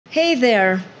Hey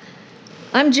there,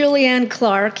 I'm Julianne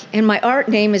Clark, and my art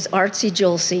name is Artsy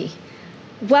Julesy.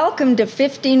 Welcome to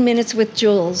 15 Minutes with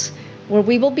Jules, where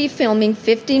we will be filming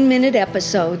 15-minute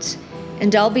episodes,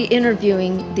 and I'll be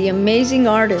interviewing the amazing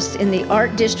artists in the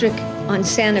Art District on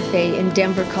Santa Fe in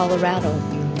Denver, Colorado.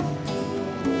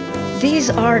 These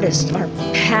artists are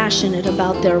passionate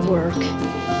about their work,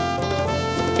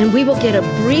 and we will get a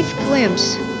brief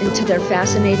glimpse into their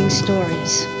fascinating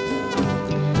stories.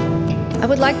 I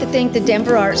would like to thank the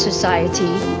Denver Art Society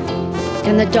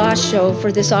and the DOS Show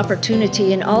for this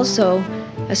opportunity, and also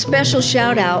a special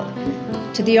shout out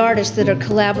to the artists that are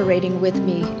collaborating with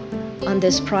me on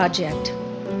this project.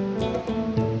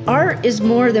 Art is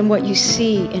more than what you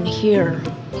see and hear.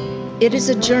 It is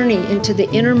a journey into the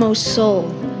innermost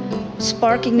soul,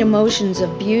 sparking emotions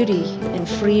of beauty and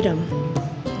freedom.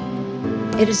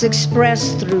 It is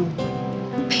expressed through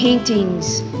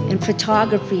paintings and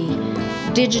photography,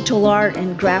 digital art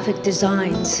and graphic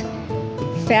designs,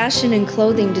 fashion and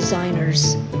clothing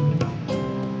designers,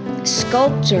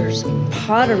 sculptures,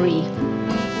 pottery,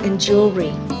 and jewelry.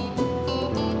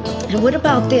 And what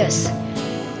about this?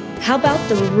 How about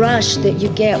the rush that you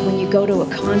get when you go to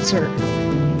a concert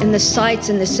and the sights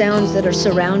and the sounds that are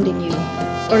surrounding you,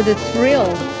 or the thrill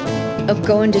of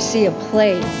going to see a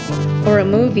play or a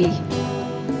movie,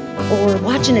 or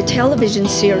watching a television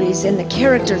series and the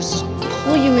characters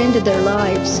pull you into their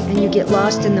lives and you get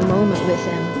lost in the moment with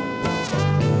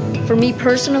them. For me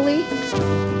personally,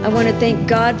 I want to thank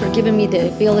God for giving me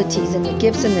the abilities and the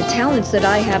gifts and the talents that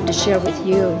I have to share with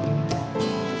you.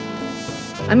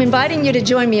 I'm inviting you to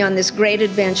join me on this great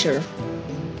adventure.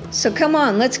 So come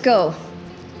on, let's go.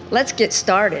 Let's get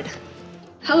started.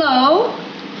 Hello.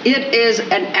 It is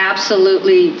an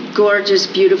absolutely gorgeous,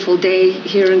 beautiful day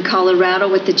here in Colorado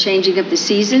with the changing of the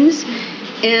seasons.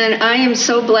 And I am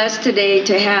so blessed today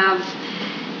to have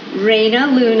Reina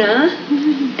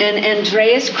and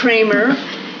Andreas Kremer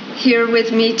here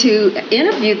with me to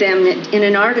interview them in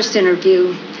an artist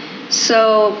interview.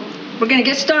 So we're going to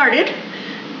get started.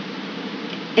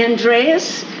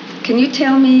 Andreas, can you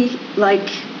tell me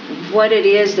what it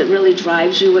is that really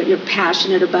drives you, what you're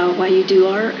passionate about, why you do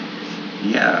art?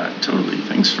 Yeah, totally.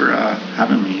 Thanks for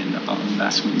having me and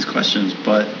asking these questions.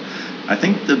 But I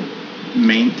think the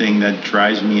main thing that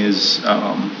drives me is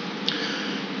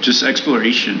just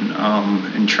exploration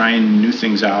and trying new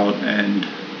things out and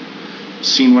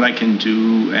seeing what I can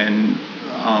do and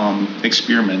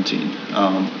experimenting.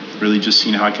 Really just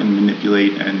seeing how I can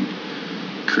manipulate and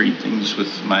create things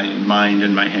with my mind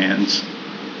and my hands.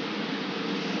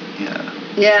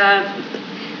 Yeah,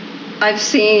 I've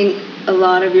seen a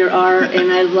lot of your art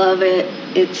and I love it.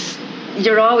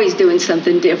 You're always doing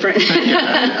something different.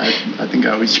 Yeah, I think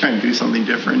I always try and do something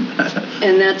different.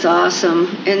 And that's awesome.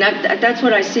 And that's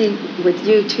what I see with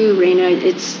you too, Reina.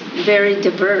 It's very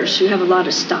diverse. You have a lot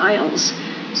of styles.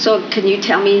 So can you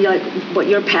tell me what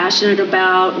you're passionate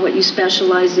about, what you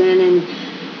specialize in,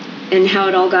 and how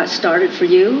it all got started for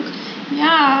you?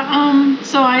 Yeah,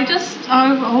 so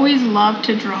I've always loved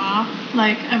to draw.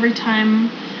 Every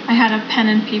time I had a pen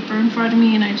and paper in front of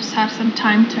me and I just had some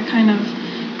time to kind of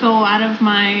go out of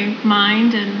my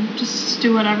mind and just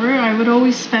do whatever, I would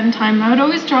always spend time. I would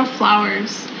always draw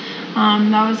flowers.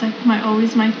 That was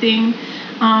always my thing.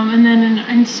 And then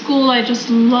in school, I just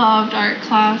loved art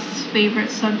class,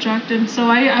 favorite subject. And so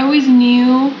I always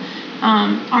knew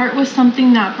art was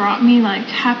something that brought me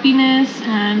happiness,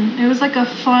 and it was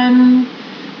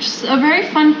just a very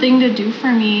fun thing to do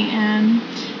for me. And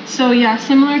so yeah,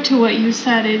 similar to what you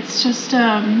said, it's just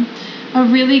a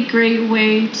really great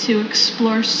way to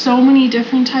explore so many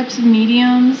different types of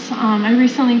mediums. I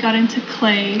recently got into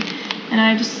clay, and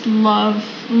I just love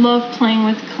playing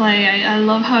with clay. I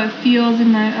love how it feels,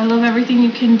 and I love everything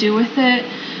you can do with it.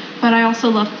 But I also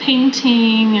love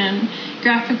painting and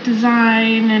graphic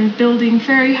design and building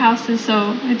fairy houses.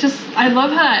 So I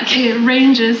love how it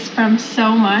ranges from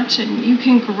so much, and you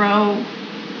can grow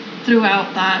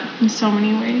throughout that in so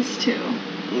many ways too.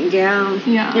 Yeah.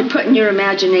 You're putting your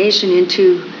imagination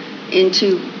into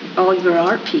all your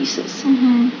art pieces.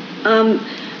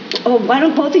 Mm-hmm. Why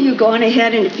don't both of you go on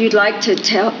ahead, and if you'd like to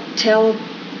tell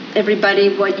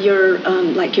everybody what your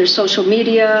your social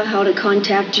media, how to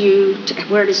contact you,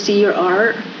 where to see your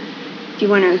art. If you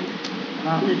want to.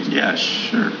 Yeah,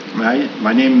 sure.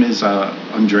 My name is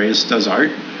Andreas Does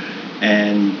Art,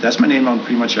 and that's my name on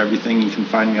pretty much everything. You can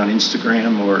find me on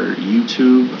Instagram or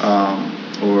YouTube,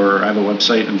 or I have a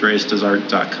website,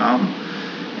 andreasdoesart.com.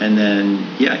 And then,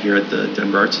 here at the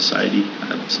Denver Art Society, I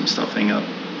have some stuff hanging up.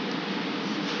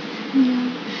 Yeah.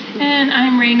 And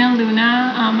I'm Reina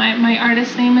My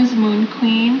artist name is Moon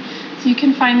Queen. So you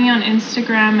can find me on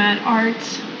Instagram at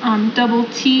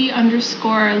 @T_Luna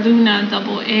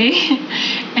AA.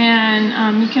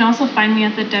 And you can also find me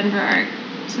at the Denver Art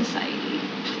Society.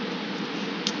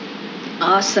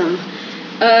 Awesome.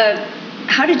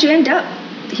 How did you end up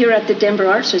here at the Denver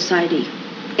Art Society?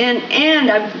 And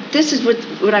this is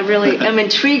what I really am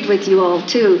intrigued with you all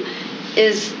too,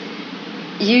 is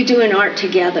you doing art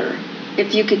together.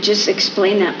 If you could just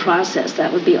explain that process,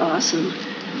 that would be awesome.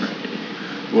 Right.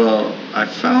 Well, I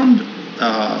found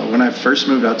when I first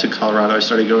moved out to Colorado, I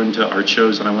started going to art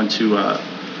shows, and I went to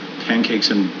Pancakes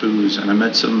and Booze, and I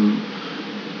met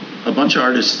a bunch of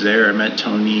artists there. I met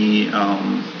Tony,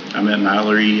 I met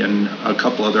Mallory, and a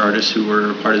couple other artists who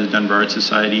were part of the Denver Art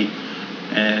Society.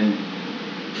 And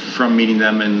from meeting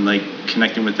them and like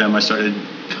connecting with them, I started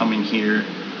coming here.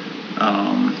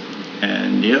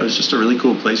 And yeah, it was just a really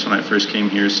cool place when I first came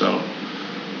here. So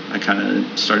I kind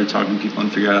of started talking to people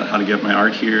and figured out how to get my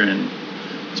art here. And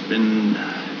it's been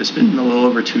a little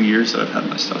over 2 years that I've had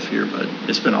my stuff here, but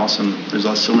it's been awesome. There's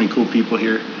also so many cool people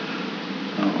here.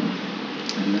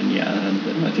 And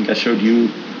then I think I showed you.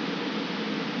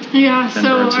 Yeah, Denver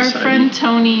so Art our Society. friend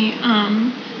Tony,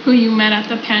 who you met at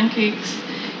the Pancakes,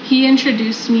 he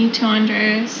introduced me to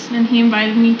Andreas, and he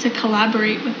invited me to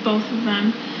collaborate with both of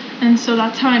them. And so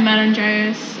that's how I met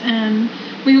Andreas. And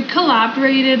we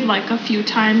collaborated like a few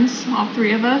times, all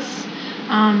three of us.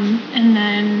 And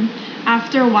then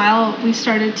after a while, we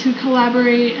started to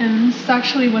collaborate, and it's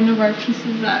actually one of our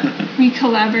pieces that we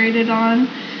collaborated on,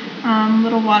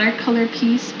 little watercolor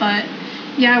piece. But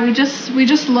yeah, we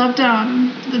just loved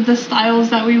the styles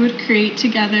that we would create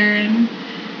together,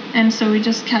 and so we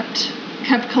just kept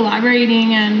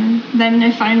collaborating. And then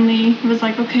I finally was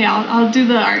like, okay, I'll do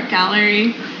the art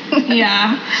gallery.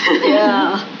 Yeah.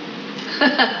 Yeah.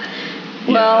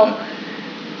 Well,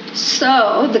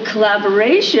 so the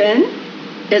collaboration,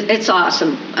 it's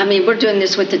awesome. I mean, we're doing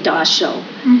this with the DOS show,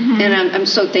 and I'm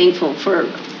so thankful for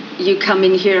you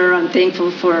coming here. I'm thankful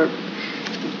for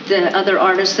the other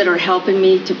artists that are helping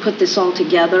me to put this all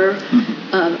together.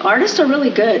 Artists are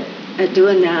really good at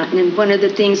doing that, and one of the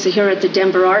things here at the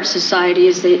Denver Art Society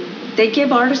is they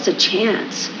give artists a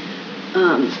chance.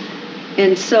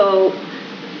 And so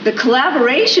the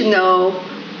collaboration, though,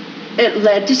 it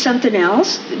led to something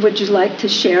else. Would you like to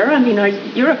share? I mean,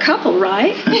 you're a couple,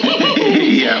 right?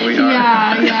 Yeah, we are.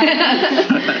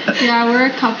 Yeah, we're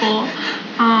a couple.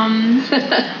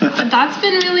 That's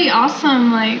been really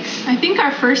awesome. Like, I think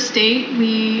our first date,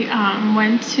 we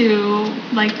went to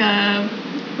like a,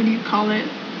 what do you call it?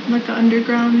 Like an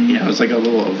underground? Yeah, it was like a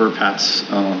little overpass,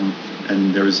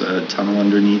 and there was a tunnel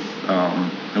underneath.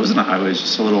 It wasn't a highway, it was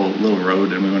just a little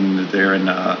road, and we went into there, and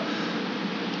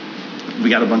we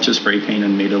got a bunch of spray paint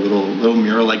and made a little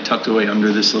mural like tucked away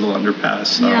under this little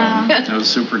underpass. Yeah. It was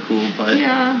super cool. But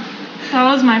yeah, that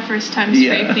was my first time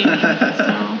spray painting.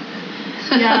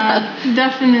 So yeah,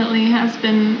 definitely has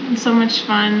been so much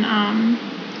fun.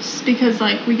 Just because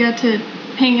like we get to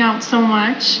hang out so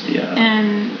much,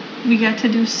 and we get to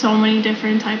do so many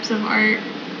different types of art.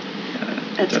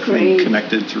 That's definitely great.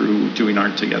 Connected through doing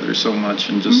art together so much,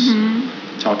 and just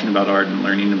talking about art and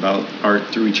learning about art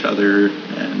through each other,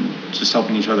 and just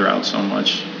helping each other out so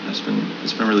much. It's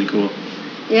been really cool.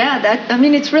 Yeah,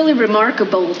 it's really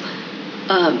remarkable,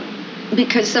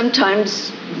 because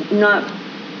sometimes not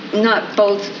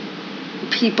both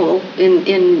people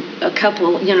in a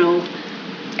couple,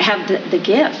 have the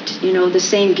gift, the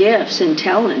same gifts and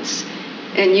talents,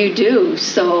 and you do.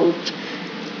 So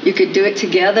you could do it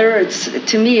together.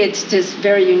 To me, it's just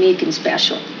very unique and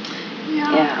special.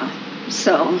 Yeah.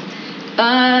 So,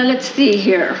 let's see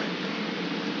here.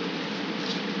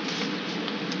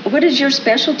 What is your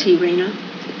specialty, Reina?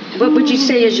 What would you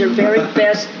say is your very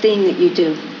best thing that you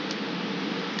do?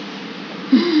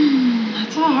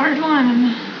 That's a hard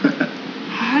one.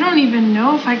 I don't even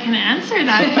know if I can answer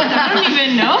that. I don't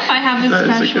even know if I have a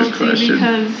specialty,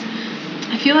 because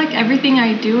I feel like everything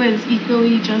I do is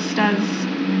equally just as,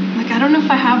 like, I don't know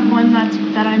if I have one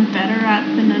that I'm better at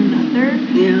than another.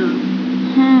 Yeah.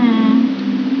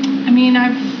 I mean,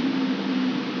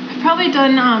 I've probably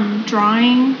done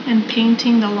drawing and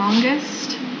painting the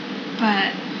longest,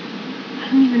 but I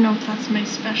don't even know if that's my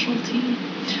specialty.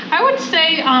 I would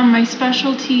say my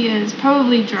specialty is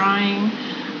probably drawing,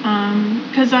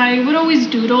 because I would always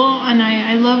doodle, and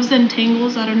I love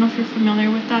Zentangles. I don't know if you're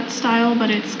familiar with that style, but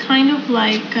it's kind of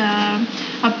like a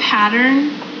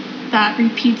pattern that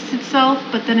repeats itself,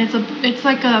 but then it's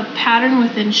like a pattern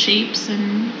within shapes,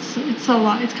 and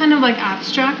it's kind of like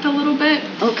abstract a little bit.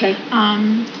 Okay.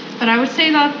 But I would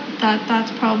say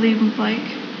that's probably like,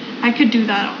 I could do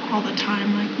that all the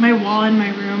time. Like, my wall in my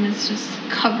room is just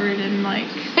covered in like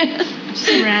just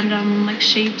random like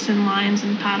shapes and lines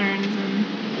and patterns, and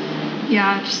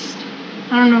just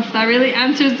I don't know if that really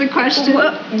answers the question.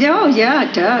 Well, no, yeah,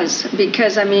 it does,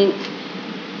 because I mean,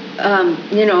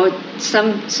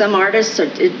 some artists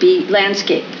it'd be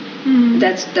landscape. Mm-hmm.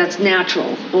 That's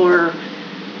natural, or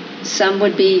some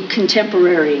would be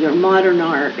contemporary or modern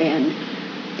art, and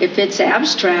if it's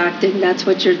abstract, then that's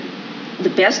what you're the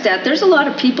best at. There's a lot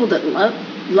of people that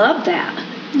love that.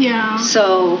 Yeah.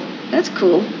 So that's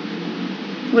cool.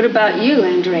 What about you,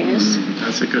 Andreas?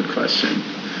 That's a good question.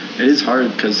 It is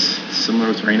hard because, similar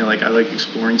with Reina, like I like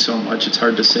exploring so much. It's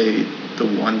hard to say the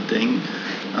one thing.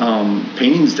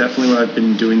 Painting is definitely what I've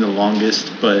been doing the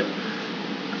longest, but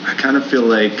I kind of feel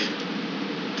like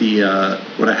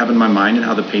what I have in my mind and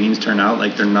how the paintings turn out,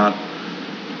 like they're not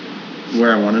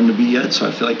where I want them to be yet. So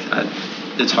I feel like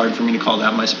it's hard for me to call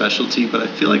that my specialty. But I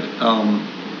feel like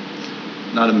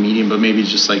not a medium, but maybe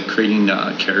just like creating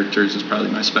characters is probably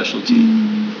my specialty.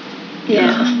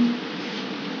 Yeah.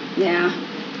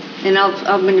 And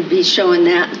I'm going to be showing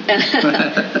that.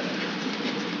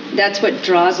 That's what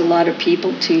draws a lot of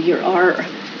people to your art.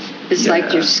 It's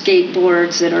like your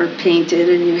skateboards that are painted,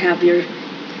 and you have your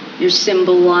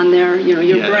symbol on there,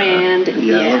 your brand. I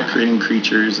love creating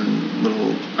creatures and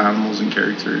little animals and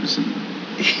characters, and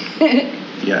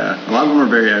a lot of them are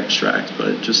very abstract,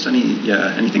 but just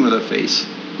anything with a face.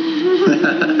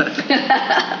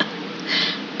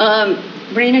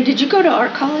 Reina, did you go to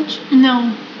art college?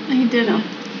 No, I didn't.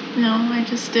 No, I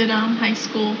just did high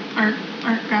school art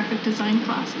graphic design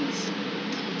classes.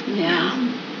 Yeah.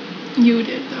 You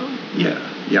did though. Yeah,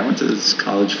 I went to this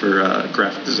college for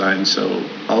graphic design, so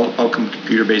all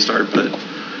computer-based art, but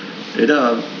it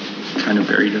kind of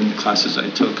varied in the classes I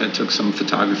took. I took some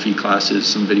photography classes,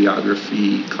 some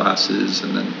videography classes,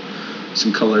 and then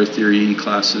some color theory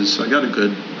classes, so I got a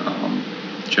good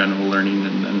general learning,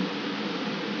 and then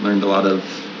learned a lot of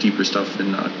deeper stuff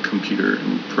in computer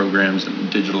and programs and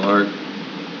digital art.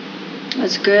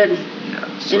 That's good. Yeah.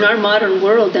 In our modern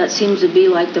world, that seems to be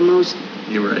like the most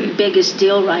biggest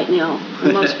deal right now,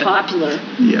 the most popular.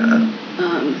 Yeah.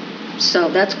 So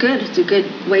that's good. It's a good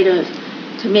way to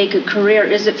make a career.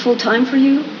 Is it full time for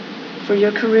you, for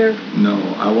your career? No,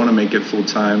 I want to make it full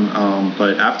time.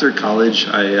 But after college,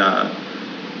 I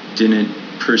didn't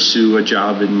pursue a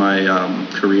job in my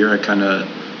career. I kind of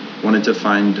wanted to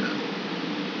find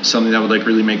something that would like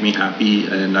really make me happy,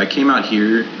 and I came out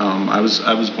here. I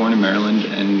was born in Maryland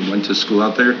and went to school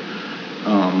out there,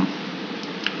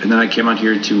 and then I came out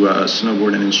here to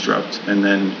snowboard and instruct, and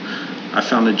then I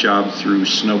found a job through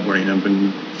snowboarding. I've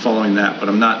been following that, but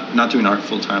I'm not doing art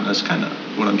full time. That's kind of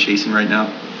what I'm chasing right now.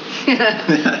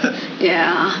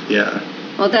 Yeah.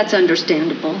 Well, that's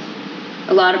understandable.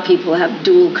 A lot of people have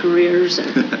dual careers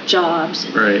and jobs.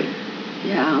 Right.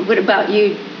 Yeah. What about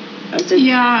you?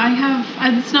 I have.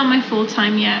 It's not my full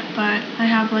time yet, but I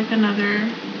have like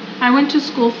another. I went to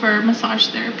school for massage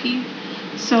therapy,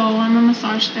 so I'm a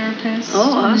massage therapist.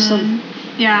 Oh, awesome.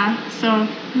 So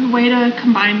way to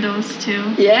combine those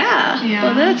two. Yeah.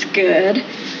 Well, that's good.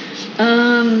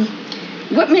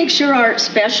 What makes your art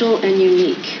special and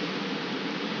unique?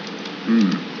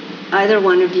 Either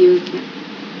one of you.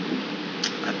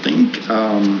 I think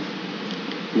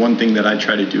one thing that I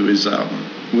try to do is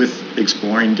with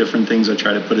exploring different things, I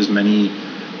try to put as many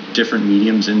different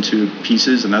mediums into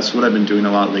pieces, and that's what I've been doing a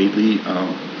lot lately.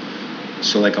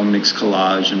 So like I'll mix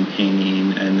collage and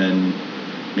painting, and then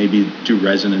maybe do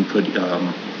resin and put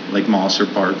like moss or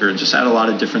bark, or just add a lot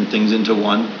of different things into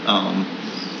one.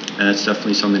 And it's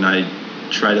definitely something I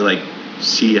try to like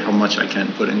see how much I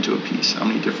can put into a piece, how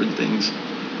many different things.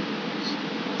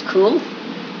 Cool.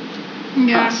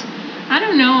 Yeah. Awesome. I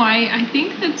don't know. I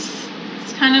think it's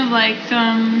kind of like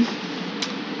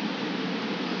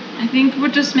I think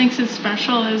what just makes it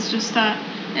special is just that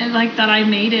I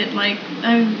made it. Like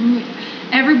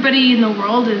everybody in the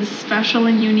world is special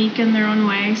and unique in their own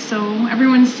way, so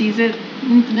everyone sees it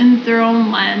in their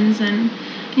own lens, and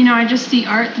I just see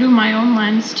art through my own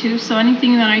lens too. So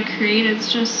anything that I create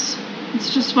is just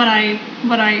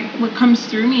what comes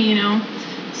through me,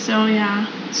 So yeah.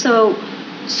 So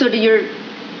do your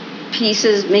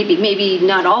pieces, maybe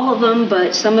not all of them,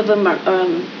 but some of them are,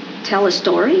 tell a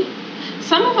story?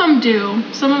 Some of them do.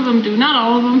 Not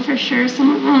all of them for sure.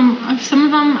 Some of them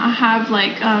have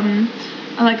like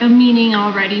a meaning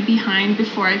already behind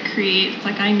before I create. It's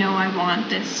like I know I want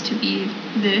this to be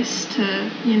this, to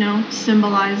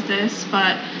symbolize this.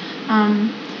 But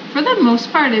for the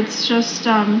most part, it's just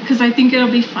because I think it'll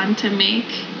be fun to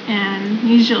make, and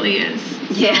usually is.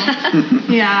 So, Yeah.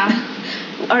 Yeah.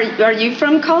 Are you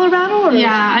from Colorado? Or?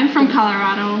 Yeah, I'm from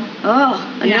Colorado.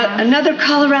 Oh, Yeah. Another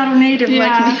Colorado native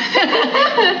like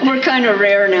me. We're kind of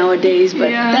rare nowadays, but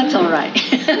that's all right.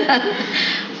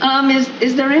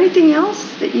 Is there anything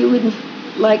else that you would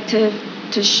like to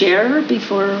share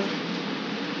before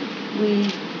we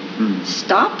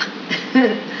stop?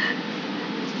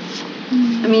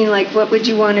 I mean, like, what would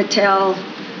you want to tell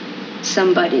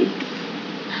somebody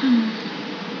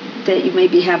that you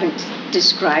maybe haven't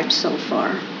described so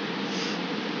far?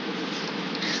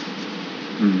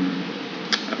 I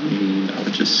mean, I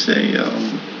would just say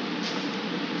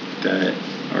that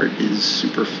art is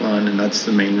super fun, and that's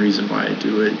the main reason why I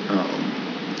do it.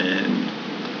 And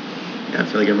yeah, I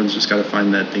feel like everyone's just got to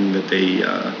find that thing that they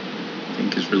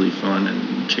think is really fun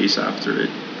and chase after it,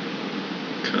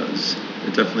 because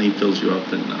it definitely fills you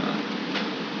up and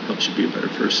helps you be a better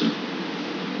person.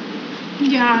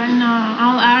 Yeah, and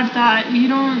I'll add that you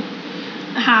don't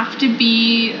have to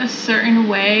be a certain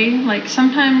way. Like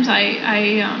sometimes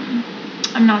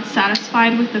I'm not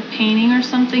satisfied with a painting or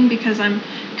something because I'm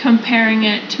comparing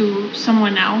it to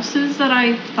someone else's that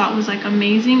I thought was like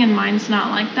amazing, and mine's not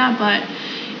like that. But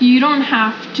you don't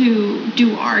have to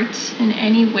do art in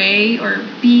any way or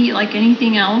be like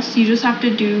anything else. You just have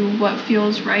to do what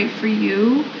feels right for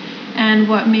you and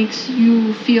what makes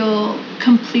you feel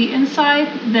complete inside.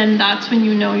 Then that's when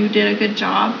you know you did a good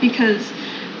job, because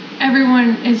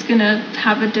everyone is gonna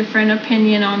have a different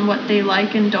opinion on what they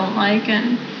like and don't like.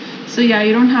 And so yeah,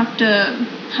 you don't have to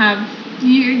have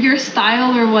your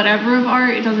style or whatever of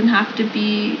art. It doesn't have to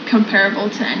be comparable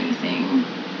to anything.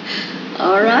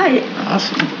 All right.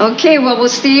 Awesome. Okay, well, we'll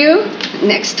see you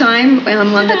next time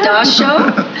on the DAW Show.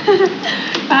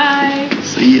 Bye.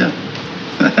 See ya.